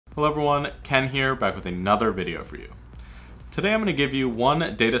Hello everyone, Ken here, back with another video for you. Today I'm going to give you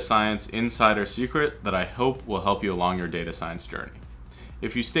one data science insider secret that I hope will help you along your data science journey.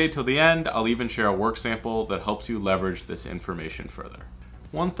 If you stay till the end, I'll even share a work sample that helps you leverage this information further.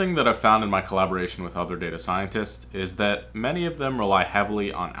 One thing that I've found in my collaboration with other data scientists is that many of them rely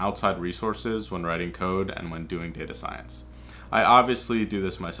heavily on outside resources when writing code and when doing data science. I obviously do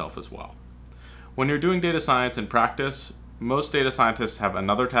this myself as well. When you're doing data science in practice, most data scientists have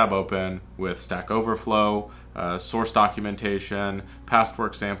another tab open with Stack Overflow, source documentation, past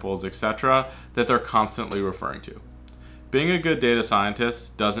work samples, etc. that they're constantly referring to. Being a good data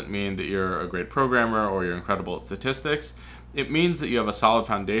scientist doesn't mean that you're a great programmer or you're incredible at statistics. It means that you have a solid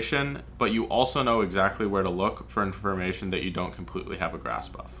foundation, but you also know exactly where to look for information that you don't completely have a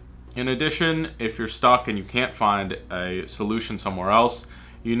grasp of. In addition, if you're stuck and you can't find a solution somewhere else,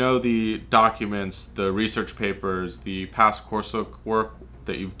 you know the documents, the research papers, the past coursework work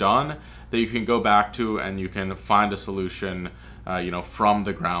that you've done that you can go back to and you can find a solution from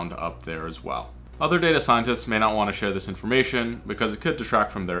the ground up there as well. Other data scientists may not want to share this information because it could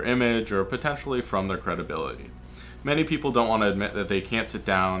detract from their image or potentially from their credibility. Many people don't want to admit that they can't sit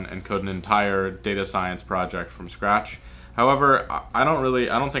down and code an entire data science project from scratch. However, I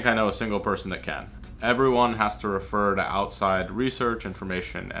don't think I know a single person that can. Everyone has to refer to outside research,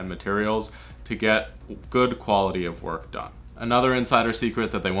 information, and materials to get good quality of work done. Another insider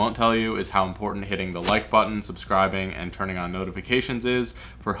secret that they won't tell you is how important hitting the like button, subscribing, and turning on notifications is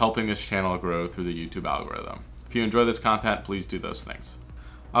for helping this channel grow through the YouTube algorithm. If you enjoy this content, please do those things.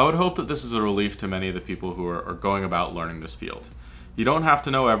 I would hope that this is a relief to many of the people who are going about learning this field. You don't have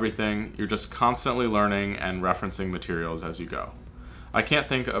to know everything, you're just constantly learning and referencing materials as you go. I can't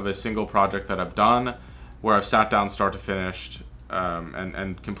think of a single project that I've done where I've sat down start to finish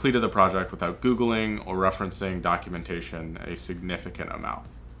and completed the project without Googling or referencing documentation a significant amount.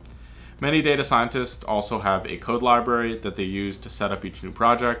 Many data scientists also have a code library that they use to set up each new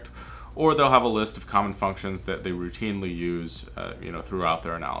project, or they'll have a list of common functions that they routinely use throughout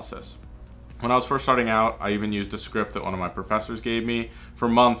their analysis. When I was first starting out, I even used a script that one of my professors gave me for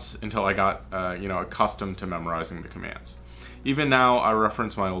months until I got accustomed to memorizing the commands. Even now, I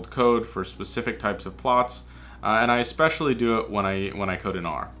reference my old code for specific types of plots, and I especially do it when I code in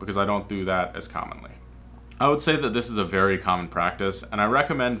R, because I don't do that as commonly. I would say that this is a very common practice, and I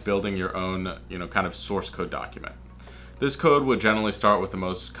recommend building your own, kind of source code document. This code would generally start with the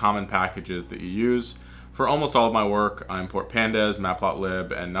most common packages that you use. For almost all of my work, I import pandas,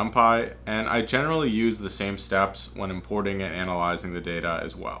 matplotlib, and numpy, and I generally use the same steps when importing and analyzing the data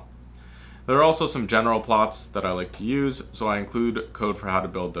as well. There are also some general plots that I like to use, so I include code for how to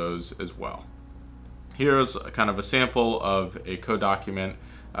build those as well. Here's kind of a sample of a code document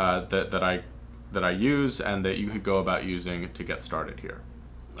that I use and that you could go about using to get started here.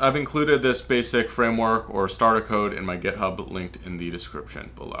 I've included this basic framework or starter code in my GitHub linked in the description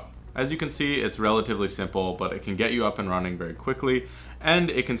below. As you can see, it's relatively simple, but it can get you up and running very quickly,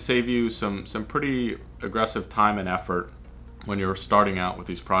 and it can save you some pretty aggressive time and effort when you're starting out with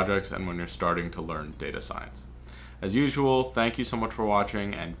these projects and when you're starting to learn data science. As usual, thank you so much for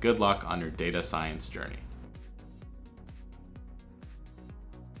watching and good luck on your data science journey.